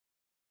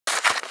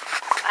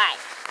Hi,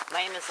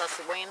 my name is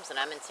Leslie Williams and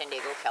I'm in San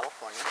Diego,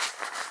 California.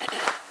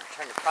 I'm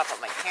trying to prop up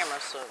my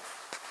camera so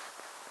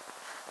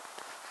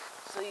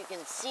you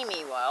can see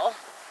me well.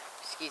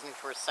 Excuse me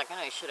for a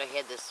second, I should have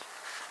had this.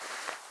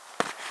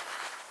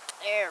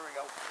 There we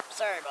go.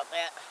 Sorry about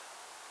that.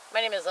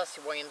 My name is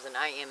Leslie Williams and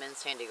I am in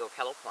San Diego,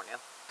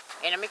 California.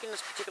 And I'm making this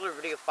particular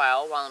video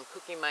file while I'm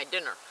cooking my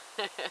dinner.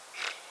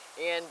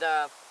 And,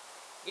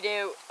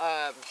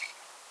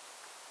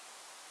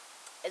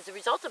 as a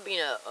result of being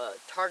a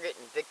target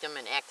and victim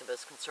and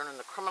activist concerning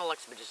the criminal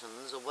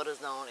expeditions of what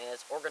is known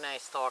as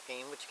organized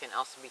stalking, which can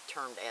also be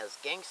termed as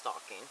gang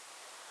stalking,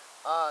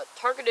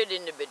 targeted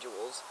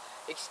individuals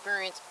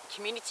experience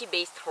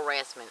community-based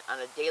harassment on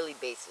a daily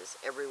basis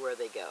everywhere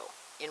they go,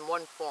 in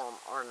one form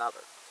or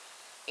another.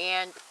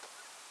 And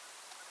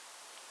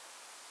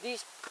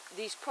these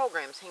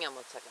programs, hang on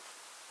one second.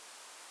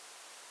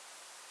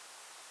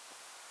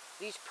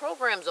 These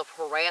programs of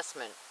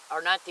harassment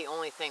are not the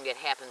only thing that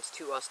happens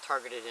to us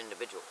targeted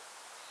individuals.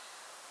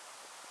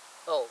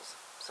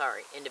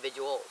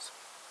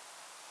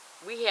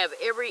 We have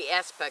every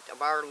aspect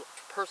of our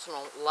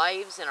personal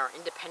lives and our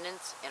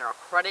independence and our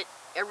credit.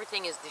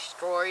 Everything is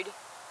destroyed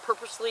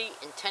purposely,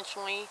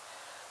 intentionally,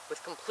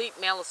 with complete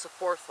malice of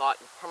forethought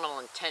and criminal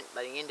intent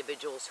by the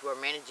individuals who are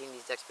managing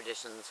these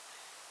expeditions,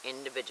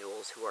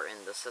 individuals who are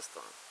in the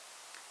system.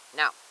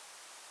 Now,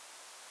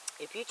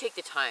 if you take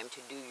the time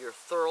to do a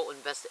thorough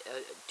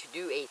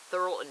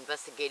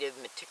investigative,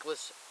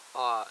 meticulous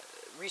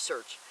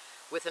research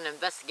with an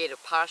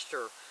investigative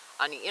posture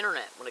on the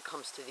internet when it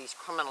comes to these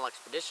criminal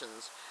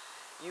expeditions,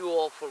 you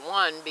will, for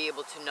one, be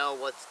able to know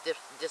what's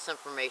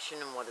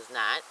disinformation and what is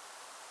not.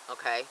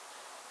 Okay,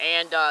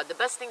 and the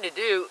best thing to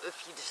do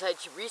if you decide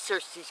to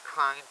research these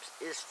crimes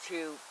is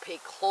to pay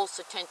close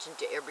attention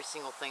to every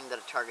single thing that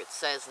a target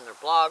says in their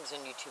blogs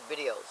and YouTube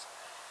videos.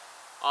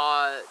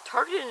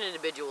 Targeted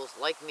individuals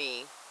like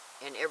me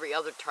and every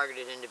other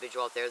targeted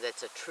individual out there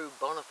that's a true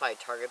bona fide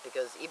target,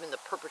 because even the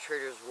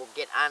perpetrators will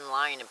get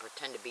online and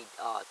pretend to be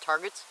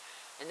targets,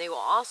 and they will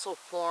also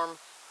form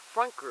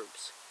front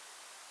groups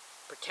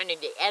pretending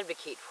to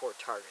advocate for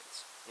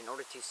targets in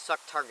order to suck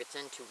targets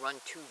in to run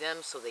to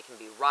them so they can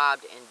be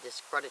robbed and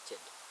discredited.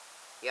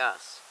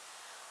 Yes.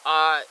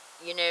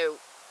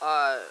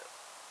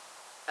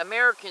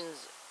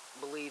 Americans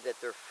believe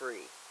that they're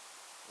free.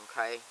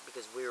 Okay,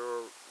 because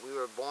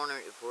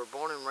if we're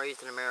born and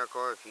raised in America,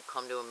 or if you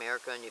come to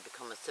America and you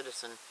become a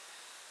citizen,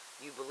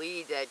 you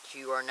believe that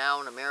you are now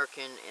an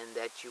American and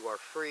that you are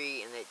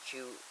free and that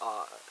you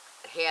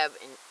have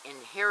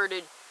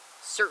inherited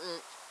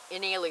certain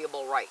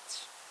inalienable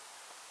rights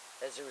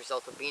as a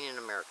result of being an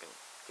American.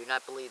 Do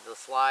not believe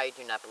this lie.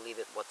 Do not believe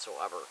it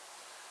whatsoever.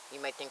 You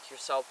might think to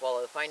yourself,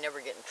 well, if I never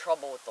get in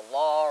trouble with the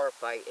law, or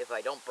if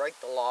I don't break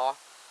the law,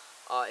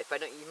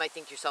 you might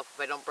think to yourself, if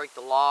I don't break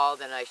the law,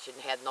 then I should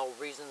have no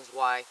reasons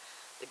why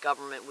the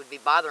government would be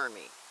bothering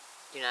me.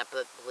 Do not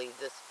believe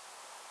this.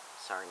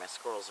 Sorry, my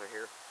squirrels are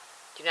here.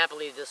 Do not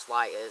believe this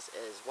lie as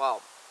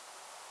well.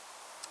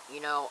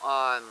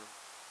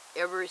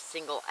 Every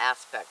single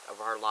aspect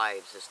of our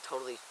lives is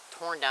totally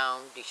torn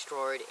down,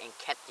 destroyed, and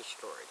kept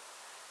destroyed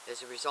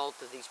as a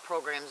result of these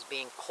programs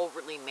being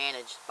covertly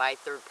managed by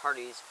third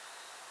parties.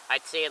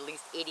 I'd say at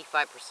least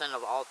 85%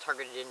 of all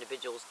targeted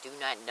individuals do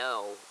not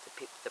know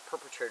the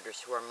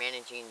perpetrators who are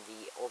managing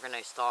the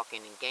organized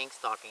stalking and gang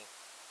stalking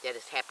that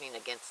is happening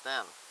against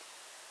them.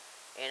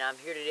 And I'm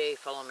here today,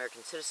 fellow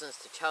American citizens,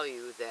 to tell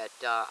you that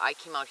I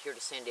came out here to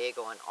San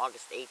Diego on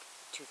August 8th,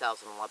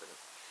 2011.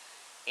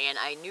 And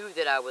I knew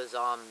that I was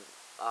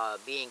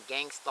being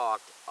gang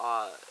stalked.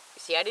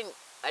 See, I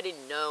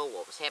didn't know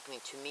what was happening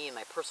to me in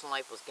my personal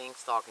life was gang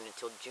stalking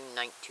until June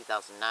 9th,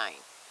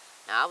 2009.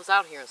 Now, I was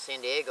out here in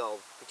San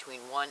Diego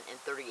between 1 and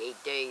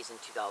 38 days in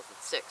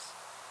 2006.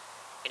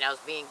 And I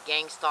was being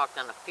gang stalked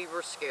on a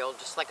feverish scale,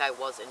 just like I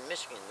was in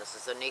Michigan. This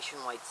is a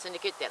nationwide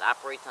syndicate that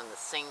operates on the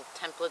same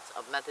templates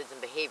of methods and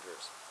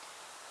behaviors.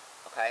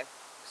 Okay?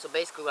 So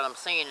basically what I'm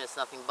saying is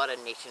nothing but a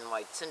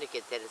nationwide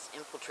syndicate that has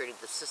infiltrated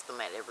the system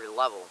at every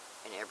level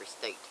in every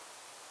state.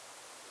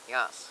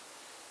 Yes.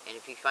 And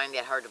if you find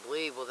that hard to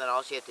believe, well, then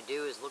all you have to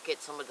do is look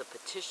at some of the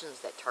petitions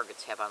that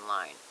targets have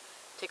online.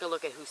 Take a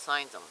look at who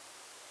signs them.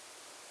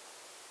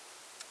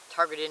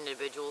 Targeted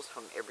individuals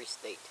from every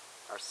state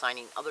are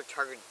signing other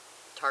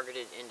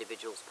targeted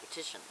individuals'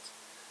 petitions.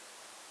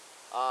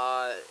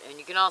 And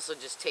you can also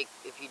just take,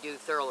 if you do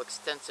thorough,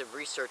 extensive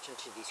research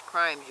into these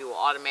crimes, you will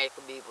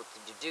automatically be able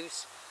to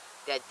deduce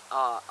that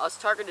us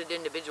targeted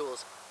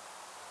individuals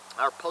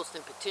are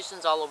posting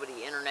petitions all over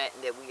the internet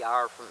and that we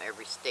are from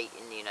every state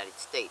in the United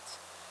States.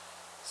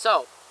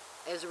 So,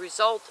 as a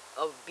result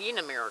of being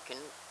American,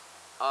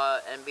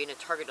 and being a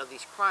target of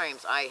these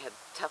crimes, I have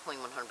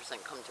definitely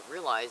 100% come to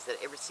realize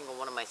that every single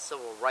one of my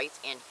civil rights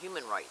and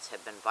human rights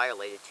have been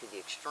violated to the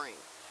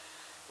extreme.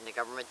 And the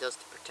government does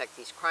to protect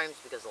these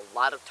crimes because a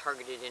lot of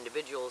targeted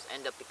individuals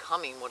end up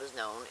becoming what is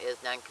known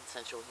as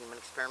non-consensual human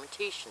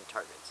experimentation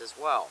targets as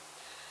well.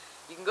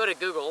 You can go to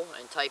Google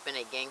and type in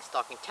a gang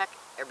stalking tech,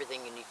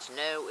 everything you need to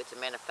know. It's a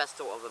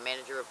manifesto of a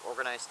manager of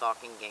organized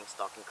stalking, gang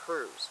stalking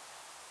crews.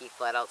 He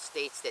flat out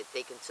states that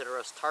they consider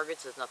us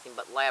targets as nothing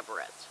but lab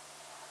rats.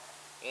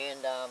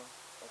 And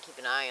keep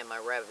an eye on my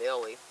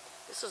ravioli.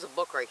 This is a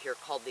book right here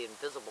called The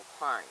Invisible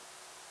Crime.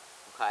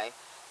 Okay?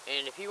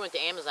 And if you went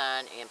to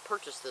Amazon and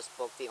purchased this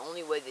book, the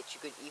only way that you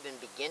could even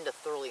begin to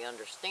thoroughly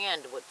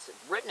understand what's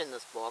written in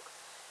this book,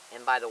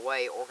 and by the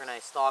way,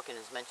 organized stalking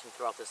is mentioned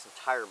throughout this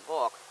entire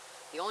book,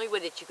 the only way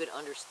that you could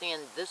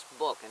understand this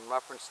book in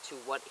reference to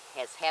what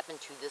has happened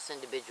to this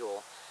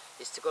individual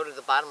is to go to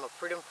the bottom of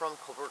Freedom from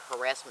Covert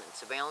Harassment and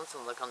Surveillance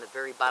and look on the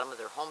very bottom of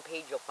their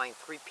homepage. You'll find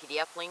 3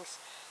 PDF links,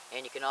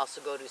 and you can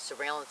also go to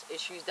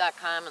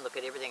surveillanceissues.com and look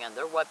at everything on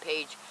their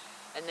webpage,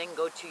 and then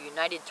go to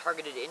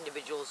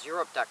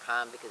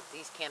UnitedTargetedIndividualsEurope.com, because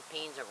these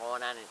campaigns are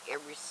going on in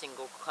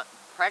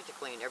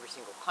practically in every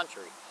single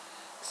country.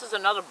 This is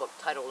another book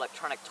titled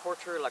Electronic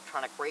Torture,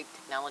 Electronic Rape,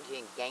 Technology,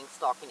 and Gang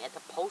Stalking at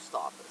the Post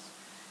Office.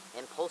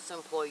 And post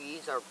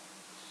employees are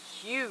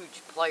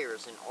huge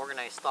players in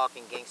organized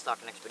stalking, gang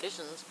stalking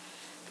expeditions,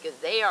 because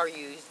they are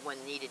used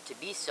when needed to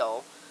be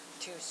so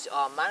to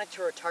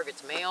monitor a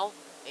target's mail,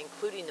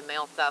 including the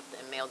mail theft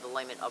and mail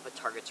delayment of a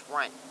target's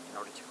rent in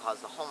order to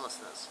cause the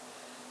homelessness.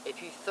 If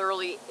you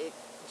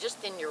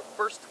just in your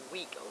first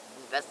week of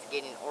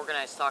investigating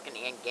organized stalking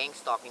and gang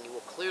stalking, you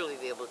will clearly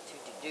be able to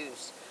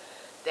deduce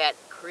that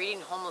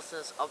creating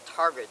homelessness of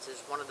targets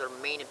is one of their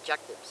main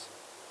objectives.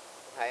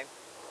 Okay?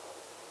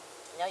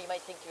 Now you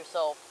might think to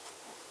yourself,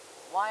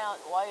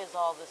 why is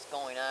all this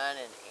going on,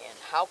 and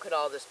how could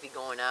all this be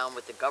going on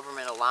with the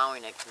government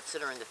allowing it,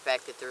 considering the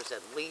fact that there's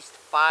at least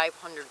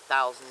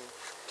 500,000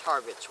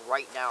 targets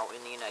right now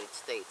in the United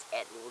States,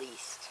 at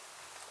least,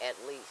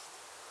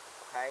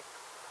 okay?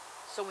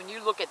 So when you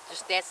look at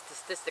just that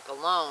statistic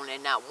alone,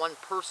 and not one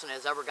person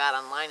has ever got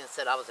online and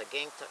said I was a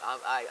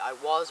I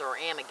was or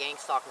am a gang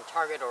stalking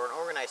target or an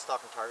organized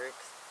stalking target,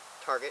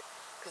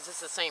 because it's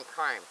the same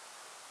crime.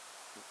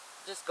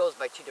 It just goes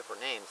by 2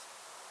 different names.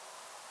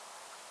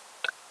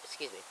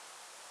 Excuse me.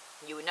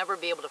 You would never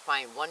be able to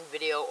find one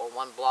video or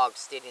one blog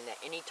stating that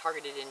any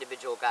targeted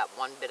individual got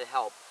one bit of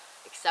help,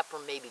 except for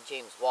maybe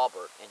James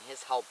Walbert, and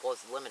his help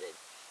was limited,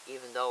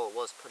 even though it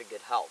was pretty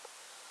good help.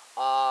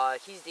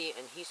 He's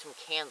from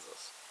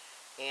Kansas,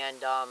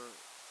 and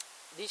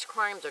these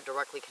crimes are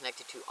directly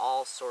connected to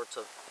all sorts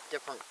of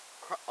different.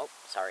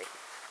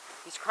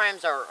 These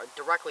crimes are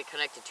directly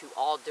connected to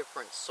all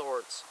different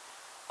sorts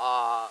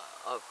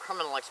of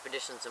criminal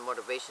expeditions and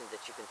motivations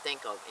that you can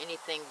think of.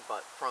 Anything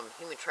but from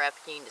human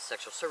trafficking to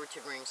sexual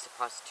servitude rings to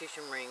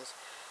prostitution rings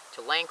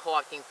to land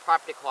co-opting,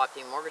 property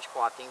co-opting, mortgage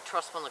co-opting,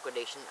 trust fund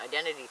liquidation,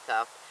 identity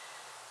theft,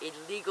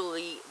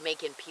 illegally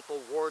making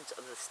people wards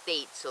of the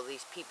state so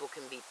these people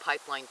can be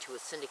pipelined to a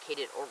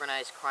syndicated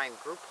organized crime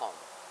group home,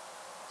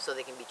 so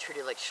they can be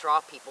treated like straw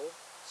people,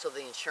 so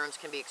the insurance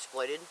can be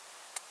exploited,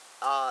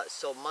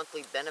 so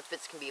monthly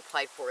benefits can be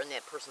applied for in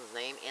that person's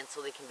name, and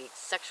so they can be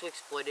sexually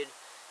exploited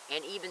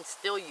and even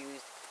still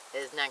used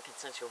as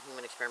non-consensual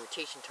human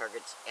experimentation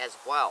targets as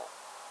well.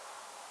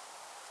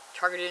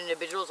 Targeted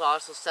individuals are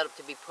also set up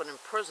to be put in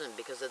prison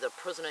because of the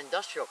prison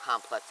industrial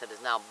complex that is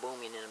now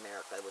booming in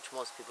America, which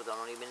most people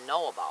don't even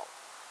know about.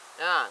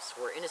 Yes,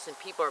 where innocent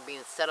people are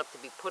being set up to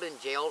be put in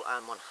jail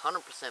on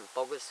 100%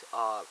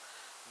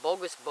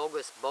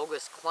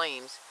 bogus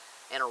claims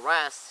and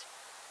arrests,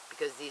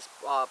 because these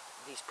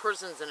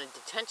prisons and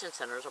detention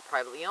centers are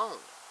privately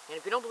owned. And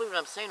if you don't believe what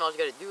I'm saying, all you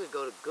got to do is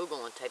go to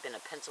Google and type in a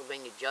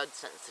Pennsylvania judge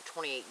sentenced to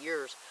 28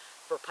 years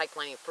for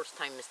pipelining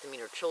first-time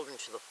misdemeanor children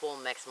to the full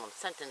maximum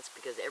sentence,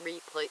 because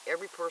every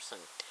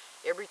person,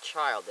 every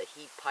child that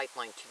he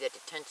pipelined to that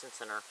detention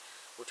center,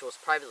 which was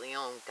privately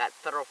owned, got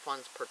federal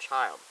funds per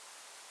child.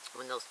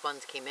 When those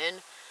funds came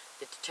in,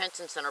 the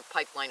detention center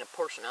pipelined a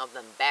portion of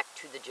them back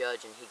to the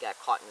judge, and he got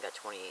caught and got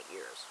 28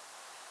 years.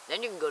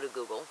 Then you can go to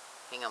Google.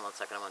 Hang on one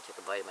second, I'm going to take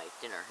a bite of my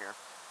dinner here.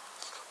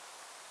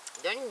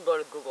 Then you can go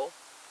to Google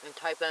and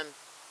type in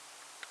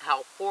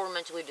how 4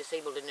 mentally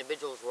disabled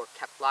individuals were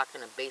kept locked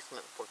in a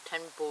basement for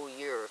 10 full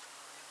years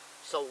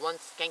so one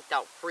skanked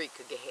out freak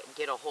could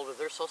get a hold of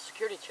their social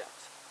security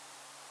checks.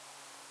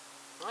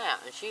 Yeah,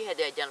 and she had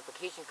the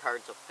identification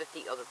cards of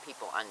 50 other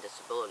people on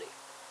disability.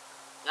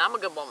 Now, I'm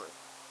a good woman,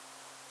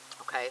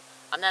 okay?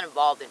 I'm not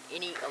involved in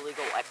any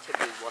illegal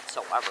activity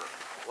whatsoever,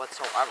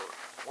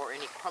 or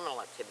any criminal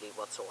activity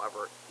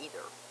whatsoever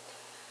either.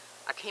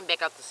 I came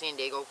back out to San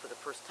Diego for the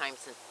first time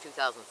since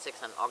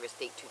 2006 on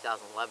August 8,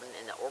 2011,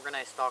 and the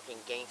organized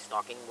stalking, gang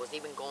stalking was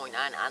even going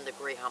on the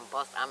Greyhound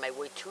bus on my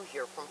way to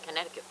here from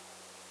Connecticut.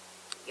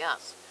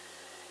 Yes,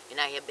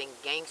 and I have been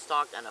gang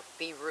stalked on a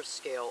feverish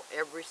scale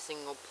every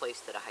single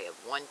place that I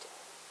have went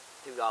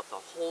throughout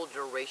the whole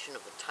duration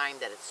of the time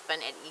that it's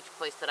spent at each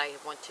place that I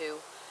have went to.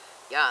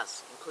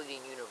 Yes,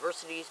 including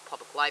universities,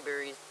 public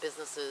libraries,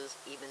 businesses,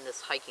 even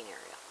this hiking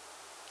area.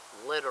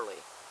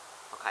 Literally.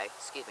 Okay,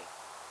 excuse me.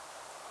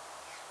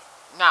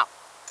 Now,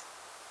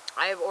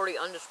 I have already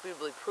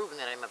undisputably proven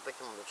that I'm a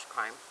victim of this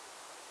crime.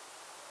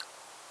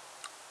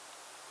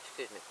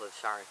 Excuse me, please,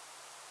 sorry.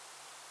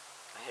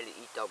 I had to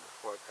eat though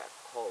before it got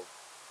cold.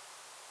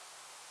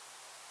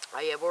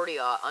 I have already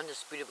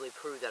undisputably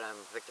proved that I'm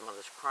a victim of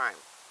this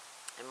crime.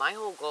 And my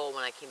whole goal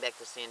when I came back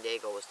to San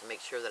Diego was to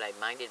make sure that I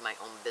minded my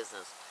own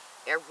business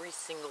every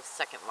single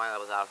second while I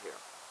was out here.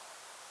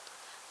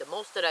 The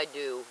most that I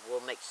do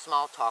will make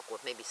small talk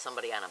with maybe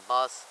somebody on a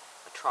bus,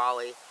 a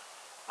trolley,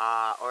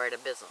 or at a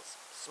business.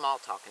 Small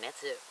talk, and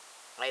that's it.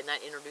 I have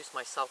not introduced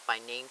myself by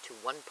name to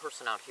one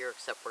person out here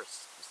except for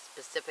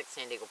specific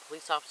San Diego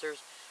police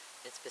officers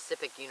and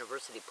specific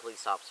university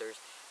police officers,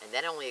 and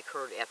that only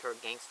occurred after a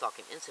gang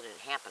stalking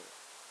incident happened.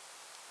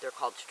 They're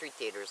called street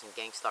theaters and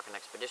gang stalking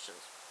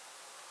expeditions.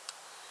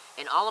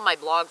 And all of my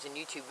blogs and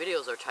YouTube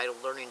videos are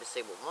titled Learning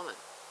Disabled Woman.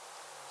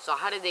 So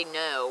how did they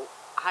know?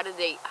 How did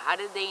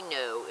they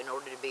know in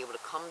order to be able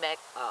to come back?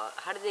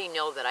 How did they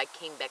know that I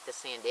came back to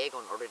San Diego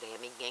in order to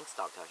have me gang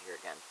stalked out here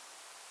again?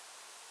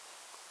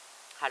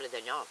 How did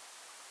they know?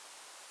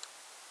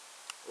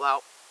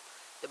 Well,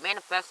 the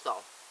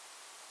manifesto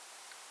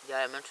that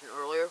I mentioned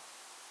earlier,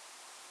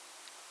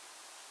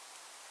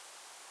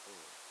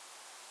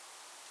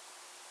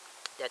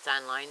 that's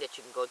online, that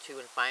you can go to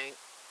and find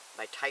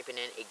by typing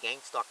in a gang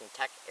stalking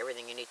tech,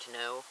 everything you need to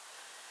know.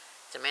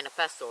 It's a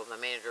manifesto of the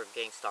manager of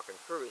gang stalking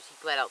crews. He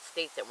flat out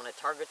states that when a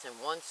target's in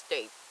one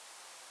state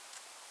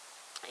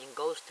and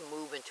goes to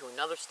move into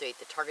another state,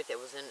 the target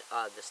that was in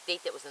the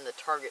state that was in the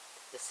target,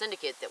 the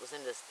syndicate that was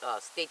in the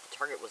state the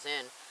target was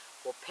in,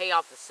 will pay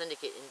off the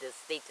syndicate in the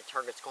state the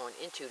target's going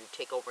into to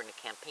take over in the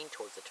campaign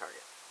towards the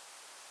target.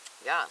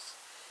 Yes.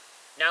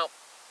 Now,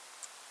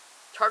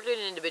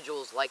 targeted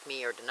individuals like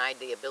me are denied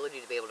the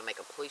ability to be able to make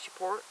a police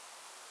report.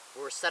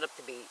 We're set up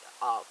to be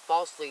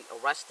falsely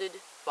arrested,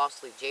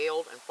 falsely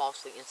jailed, and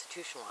falsely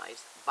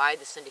institutionalized by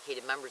the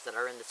syndicated members that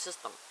are in the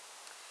system,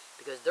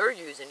 because they're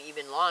using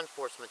even law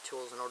enforcement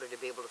tools in order to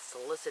be able to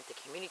solicit the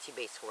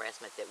community-based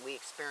harassment that we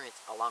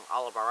experience along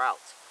all of our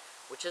routes,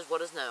 which is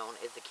what is known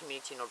as the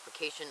community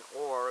notification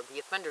or the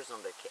offender's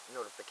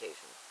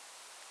notification.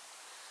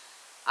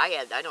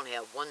 I don't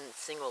have one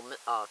single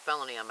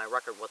felony on my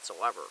record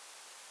whatsoever,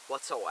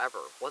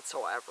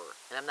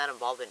 and I'm not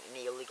involved in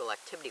any illegal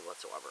activity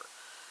whatsoever.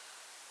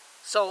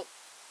 So,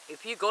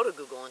 if you go to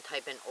Google and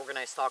type in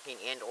organized stalking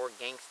and or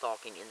gang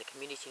stalking in the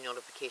community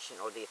notification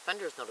or the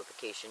offender's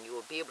notification, you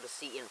will be able to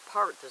see in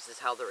part this is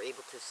how they're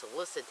able to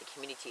solicit the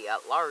community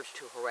at large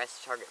to harass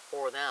the target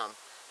for them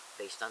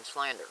based on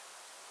slander.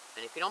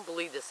 And if you don't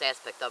believe this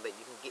aspect of it,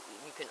 you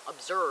can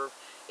observe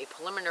a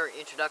preliminary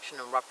introduction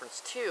in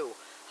reference to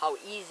how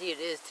easy it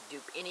is to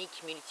dupe any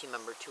community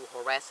member to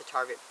harass a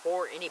target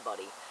for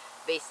anybody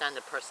based on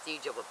the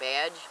prestige of a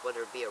badge,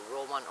 whether it be a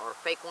real one or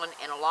a fake one,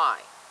 and a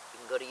lie. You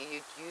can go to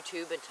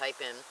YouTube and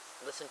type in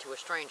 "listen to a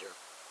stranger."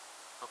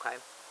 Okay?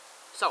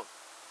 So,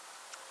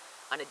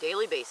 on a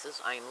daily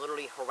basis, I am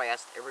literally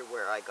harassed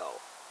everywhere I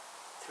go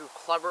through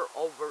clever,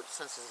 overt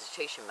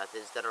sensitization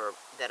methods that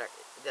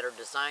are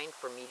designed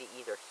for me to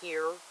either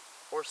hear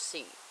or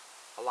see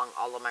along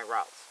all of my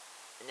routes.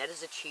 And that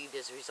is achieved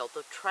as a result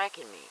of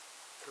tracking me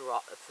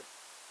throughout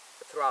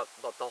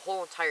the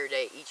whole entire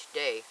day, each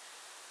day,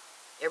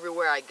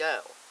 everywhere I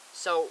go.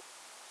 So,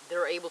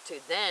 they're able to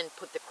then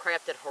put the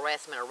crafted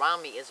harassment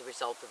around me as a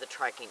result of the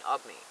tracking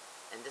of me.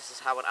 And this is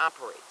how it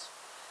operates.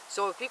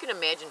 So if you can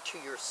imagine to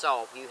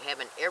yourself, you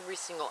having every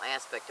single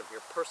aspect of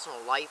your personal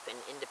life and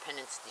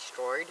independence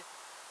destroyed,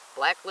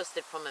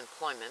 blacklisted from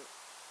employment,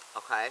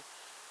 okay,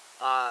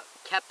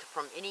 kept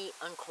from any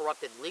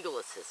uncorrupted legal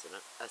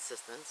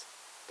assistance,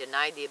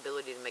 denied the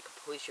ability to make a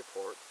police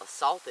report,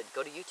 assaulted.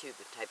 Go to YouTube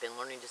and type in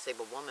 "learning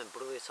disabled woman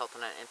brutally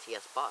assaulted on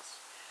MTS bus."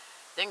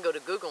 Then go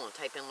to Google and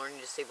type in "learning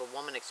disabled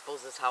woman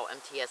exposes how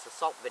MTS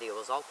assault video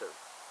was altered."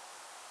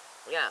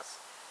 Yes.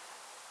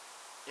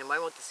 And why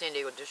won't the San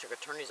Diego District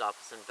Attorney's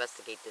Office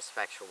investigate this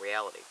factual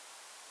reality?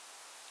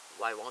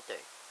 Why won't they?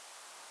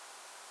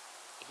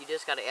 You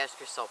just got to ask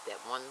yourself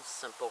that one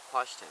simple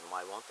question.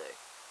 Why won't they?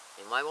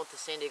 And why won't the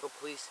San Diego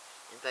Police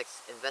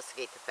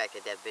investigate the fact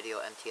that that video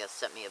MTS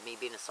sent me of me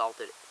being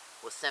assaulted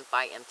was sent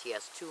by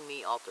MTS to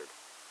me altered?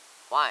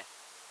 Why?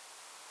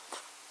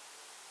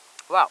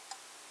 Well,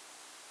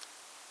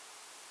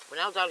 when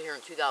I was out here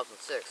in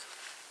 2006,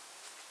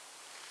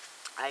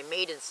 I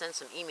made and sent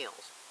some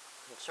emails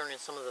concerning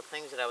some of the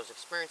things that I was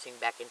experiencing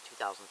back in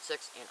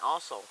 2006, and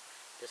also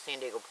the San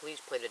Diego Police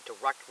played a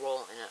direct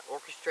role in an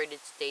orchestrated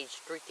stage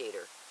street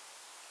theater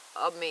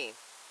of me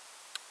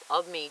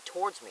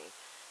towards me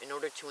in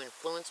order to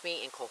influence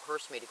me and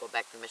coerce me to go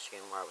back to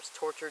Michigan, where I was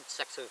tortured,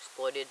 sexually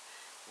exploited,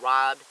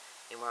 robbed,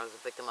 and where I was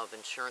a victim of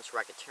insurance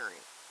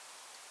racketeering.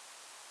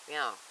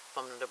 Yeah,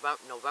 from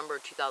November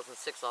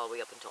 2006 all the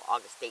way up until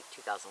August 8,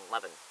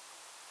 2011.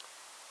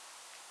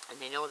 And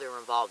they know they were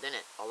involved in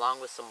it,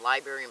 along with some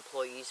library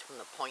employees from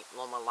the Point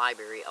Loma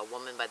Library, a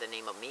woman by the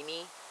name of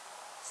Mimi,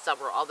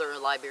 several other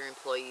library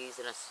employees,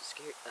 and a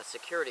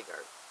security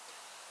guard.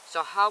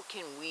 So how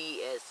can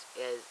we,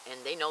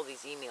 and they know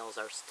these emails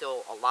are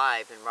still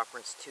alive in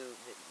reference to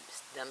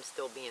them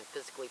still being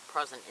physically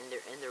present in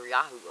their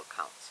Yahoo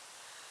accounts.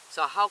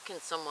 So how can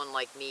someone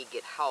like me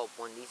get help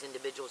when these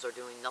individuals are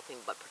doing nothing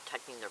but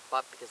protecting their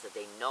butt because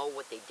they know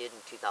what they did in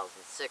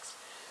 2006?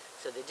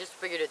 So they just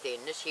figured that they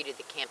initiated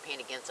the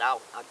campaign against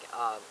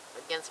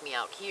me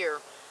out here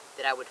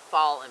that I would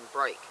fall and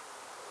break.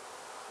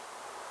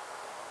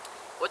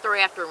 What they're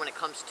after when it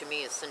comes to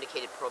me is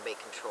syndicated probate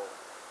control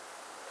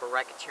for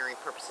racketeering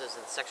purposes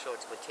and sexual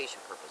exploitation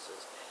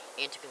purposes,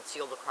 and to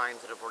conceal the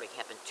crimes that have already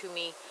happened to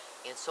me,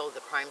 and so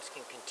the crimes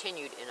can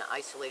continue in an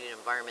isolated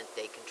environment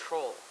they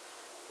control.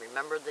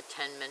 Remember the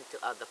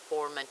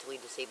 4 mentally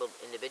disabled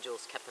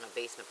individuals kept in a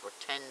basement for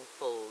 10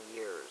 full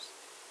years.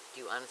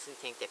 Do you honestly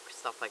think that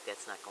stuff like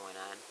that's not going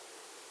on?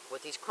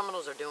 What these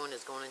criminals are doing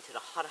is going into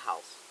the HUD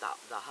house, the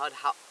HUD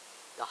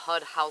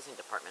housing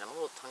department. I'm a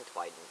little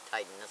tongue-tied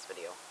in this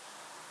video.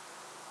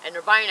 And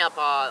they're buying up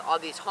all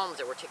these homes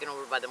that were taken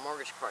over by the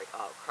mortgage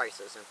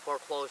crisis and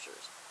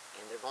foreclosures.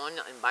 And they're going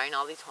and buying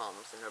all these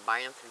homes, and they're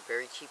buying them through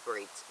very cheap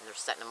rates, and they're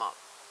setting them up.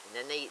 And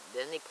then they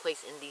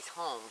place in these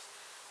homes,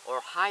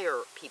 or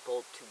hire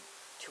people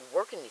to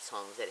work in these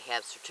homes that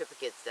have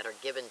certificates that are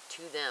given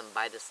to them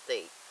by the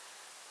state.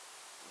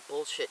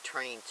 Bullshit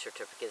training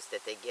certificates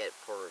that they get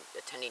for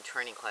attending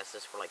training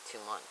classes for like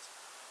 2 months.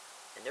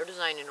 And they're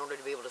designed in order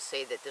to be able to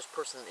say that this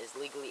person is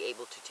legally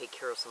able to take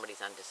care of somebody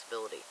who's on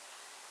disability.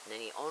 And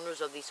then the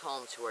owners of these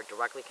homes, who are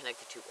directly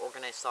connected to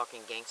organized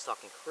stalking, gang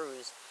stalking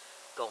crews,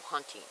 go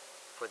hunting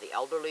for the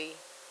elderly,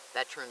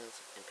 veterans,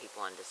 and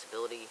people on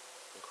disability,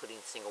 including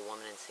single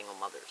women and single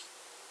mothers.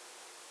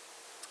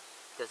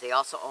 Because they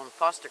also own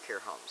foster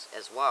care homes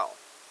as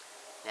well.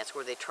 And that's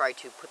where they try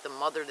to put the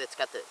mother that's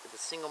got the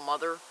single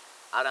mother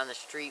out on the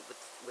street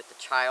with the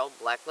child,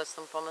 blacklist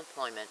them from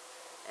employment,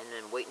 and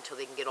then wait until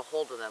they can get a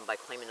hold of them by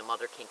claiming the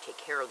mother can't take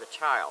care of the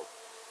child,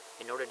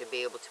 in order to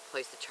be able to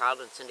place the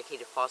child in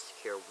syndicated foster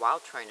care while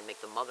trying to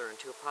make the mother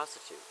into a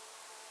prostitute.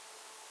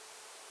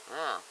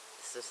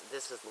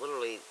 This is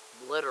literally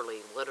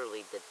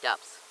the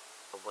depths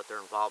of what they're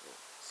involved in.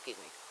 Excuse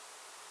me.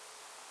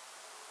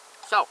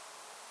 So,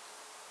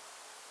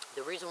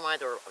 the reason why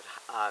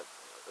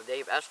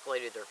they've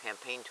escalated their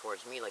campaign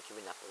towards me like you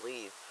would not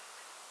believe,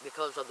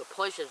 because of the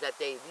places that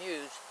they've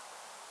used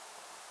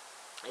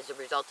as a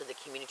result of the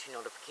community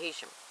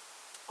notification.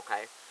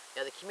 Okay?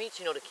 Now, the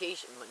community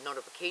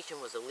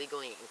notification was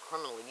illegally and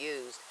criminally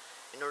used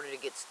in order to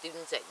get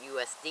students at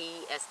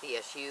USD,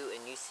 SDSU,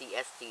 and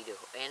UCSD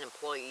and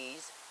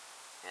employees,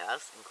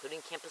 yes,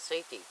 including campus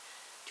safety,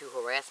 to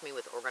harass me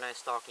with organized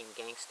stalking,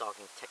 gang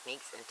stalking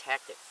techniques and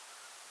tactics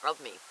of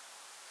me,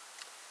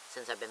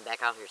 since I've been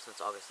back out here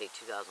since August 8,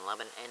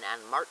 2011. And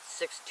on March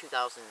 6,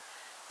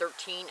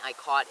 2013, I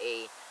caught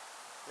a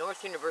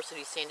North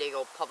University San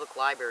Diego Public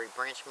Library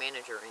branch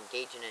manager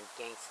engaging in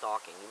gang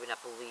stalking. You would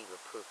not believe the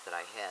proof that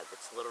I had.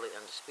 It's literally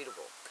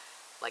undisputable.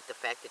 Like the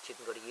fact that you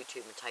can go to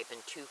YouTube and type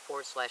in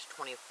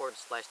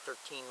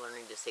 2//20/13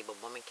 learning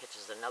disabled woman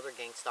catches another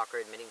gang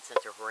stalker admitting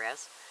sent her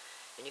harass.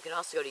 And you can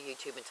also go to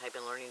YouTube and type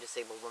in learning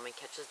disabled woman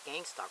catches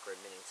gang stalker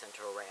admitting sent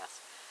her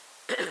harass.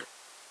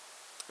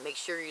 Make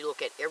sure you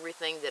look at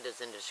everything that is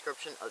in the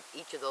description of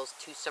each of those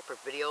 2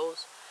 separate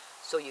videos,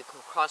 so you can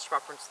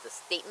cross-reference the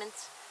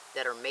statements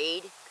that are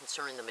made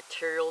concerning the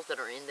materials that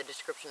are in the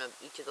description of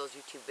each of those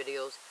YouTube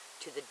videos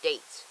to the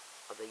dates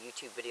of the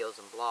YouTube videos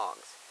and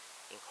blogs,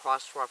 and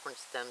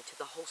cross-reference them to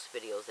the host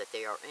videos that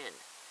they are in.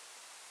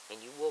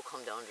 And you will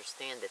come to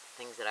understand that the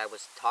things that I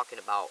was talking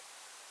about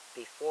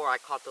before I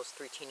caught those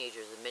 3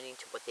 teenagers admitting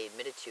to what they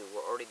admitted to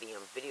were already being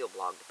video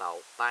blogged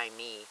about by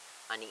me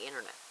on the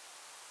internet,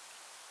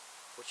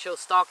 which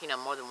shows stalking on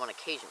more than one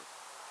occasion.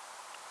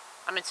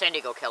 I'm in San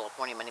Diego,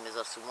 California. My name is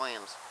Sue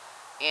Williams.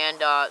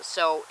 And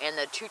so, in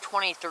the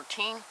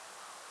 2/20/13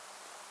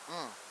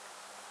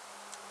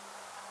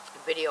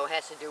 video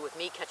has to do with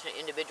me catching an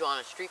individual on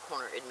a street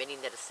corner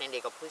admitting that a San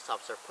Diego police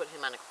officer put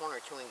him on a corner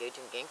to engage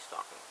in gang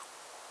stalking.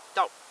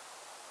 So,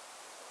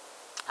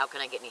 how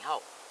can I get any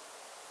help?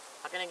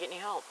 How can I get any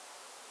help?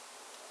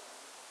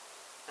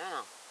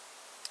 Yeah.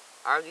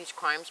 Are these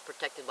crimes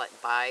protected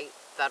by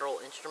federal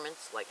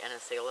instruments like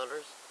NSA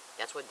letters?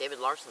 That's what David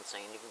Larson's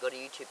saying. You can go to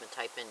YouTube and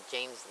type in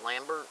James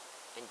Lambert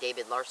and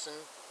David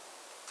Larson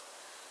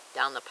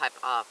down the pipe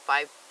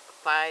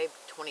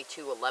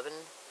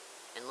 5/22/11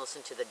 and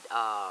listen to the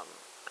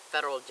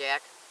Federal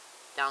Jack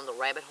down the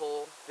rabbit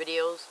hole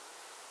videos.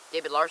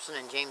 David Larson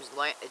and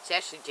it's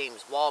actually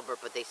James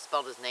Walbert, but they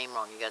spelled his name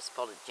wrong. You guys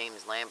spelled it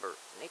James Lambert.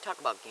 And they talk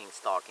about gang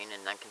stalking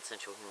and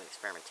non-consensual human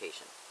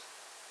experimentation.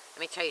 Let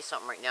me tell you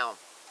something right now.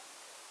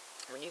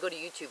 When you go to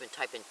YouTube and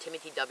type in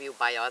Timothy W.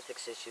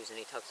 bioethics issues, and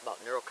he talks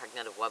about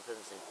neurocognitive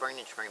weapons and brain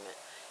entrainment,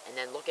 and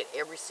then look at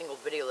every single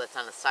video that's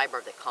on the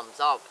sidebar that comes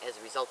up as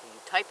a result of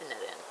you typing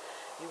that in,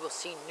 you will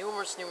see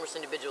numerous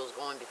individuals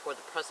going before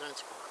the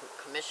President's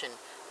Commission,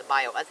 the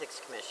Bioethics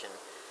Commission,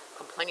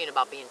 complaining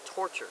about being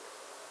tortured.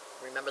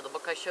 Remember the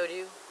book I showed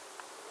you?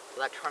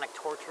 Electronic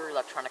torture,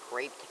 electronic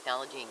rape,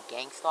 technology, and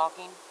gang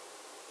stalking?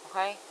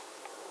 Okay?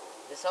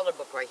 This other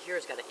book right here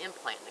has got an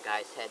implant in the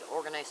guy's head.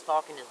 Organized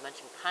stalking is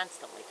mentioned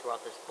constantly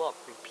throughout this book,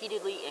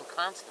 repeatedly and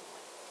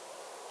constantly.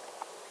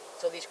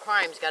 So these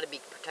crimes got to be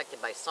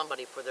protected by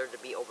somebody for there to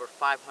be over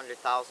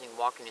 500,000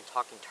 walking and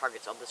talking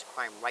targets of this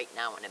crime right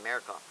now in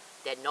America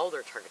that know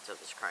they're targets of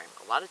this crime.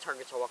 A lot of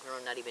targets are walking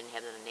around not even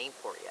having a name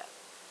for it yet.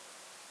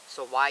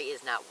 So why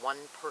is not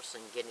one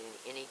person getting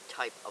any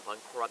type of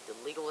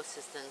uncorrupted legal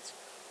assistance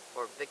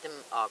or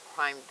victim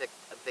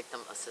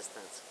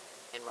assistance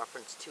in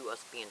reference to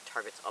us being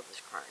targets of this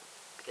crime?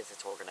 Because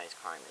it's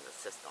organized crime in the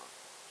system.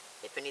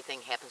 If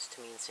anything happens to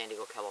me in San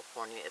Diego,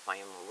 California, if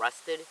I am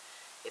arrested,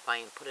 if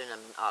I am put in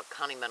a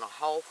county mental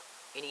health,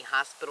 any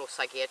hospital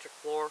psychiatric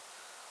floor,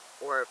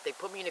 or if they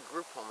put me in a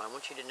group home, I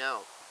want you to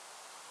know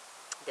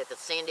that the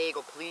San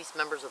Diego police,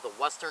 members of the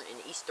Western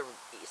and Eastern,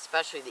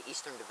 especially the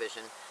Eastern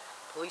Division,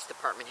 Police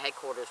Department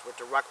headquarters were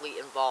directly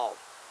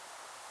involved,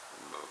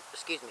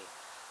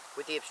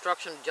 with the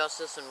obstruction of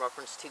justice in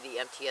reference to the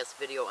MTS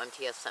video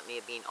MTS sent me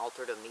of being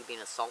altered, of me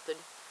being assaulted.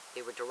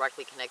 They were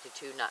directly connected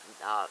to, not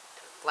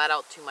flat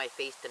out to my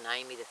face,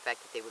 denying me the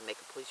fact that they would make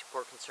a police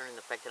report concerning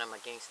the fact that I'm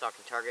a gang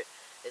stalking target,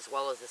 as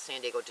well as the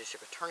San Diego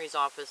District Attorney's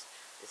Office.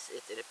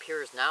 It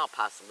appears now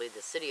possibly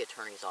the City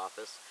Attorney's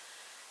Office,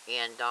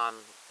 and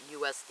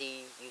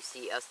USD,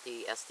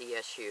 UCSD,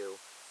 SDSU,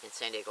 in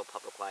San Diego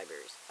Public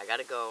Libraries. I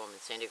gotta go. I'm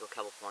in San Diego,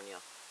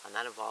 California. I'm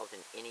not involved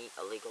in any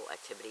illegal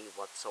activity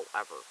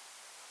whatsoever.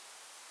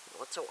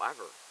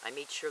 I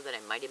made sure that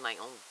I minded my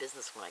own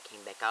business when I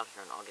came back out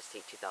here on August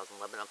 8, 2011,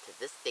 up to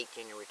this date,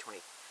 June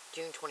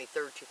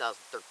 23rd,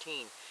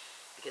 2013,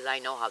 because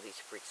I know how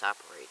these freaks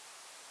operate.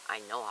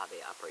 I know how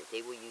they operate. They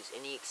will use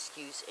any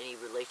excuse, any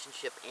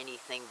relationship,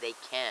 anything they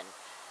can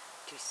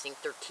to sink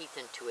their teeth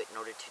into it in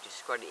order to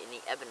discredit any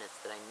evidence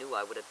that I knew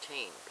I would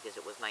obtain, because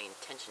it was my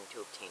intention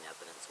to obtain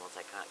evidence once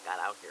I got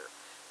out here,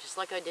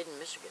 just like I did in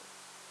Michigan.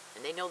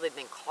 And they know they've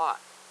been caught.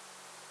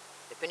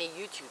 If any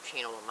YouTube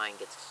channel of mine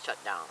gets shut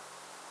down,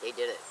 they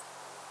did it.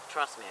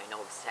 Trust me, I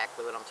know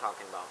exactly what I'm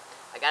talking about.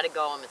 I gotta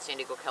go. I'm in San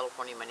Diego,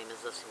 California. My name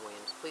is Leslie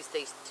Williams. Please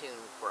stay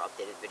tuned for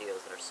updated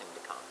videos that are soon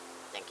to come.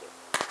 Thank you.